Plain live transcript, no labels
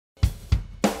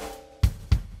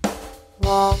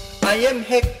I am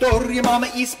Hector, your mama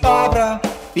is Barbara.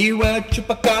 Beware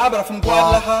Chupacabra from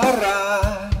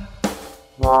Guadalajara.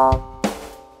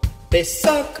 They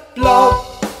suck blood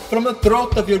from the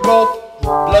throat of your goat.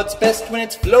 Blood's best when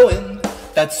it's flowing,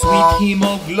 that sweet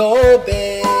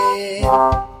hemoglobin.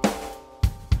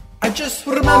 I just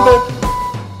remembered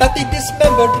that they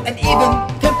dismembered and even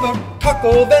tempered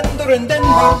taco vendor in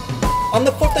Denver on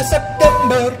the 4th of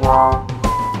September.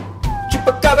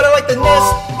 Chupacabra like the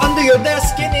nest under your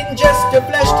desk and ingest your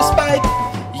flesh despite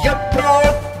your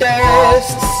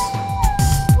protests.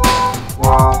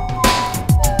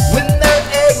 When their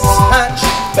eggs hatch,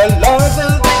 the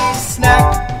larva they snack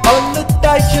on the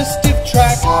digestive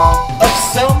tract of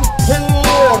some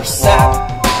poor sap.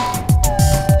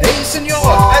 Hey senor,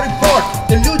 I report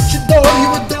the Luchador you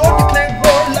adore declared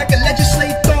war like a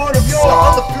legislator of yore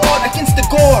on the floor against the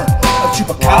gore of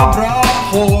Chupacabra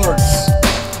hoards.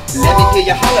 Let me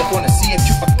hear your holla, gonna see a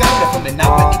Chupacabra from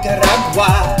Managua,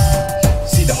 Nicaragua.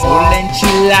 See the whole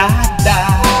enchilada.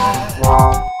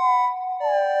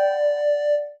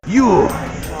 You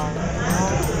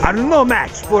are no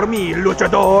match for me,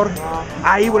 Luchador.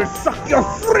 I will suck your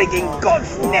freaking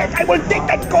goat's neck. I will take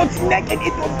that goat's neck and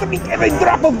it will drink every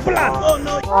drop of blood. Oh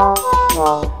no.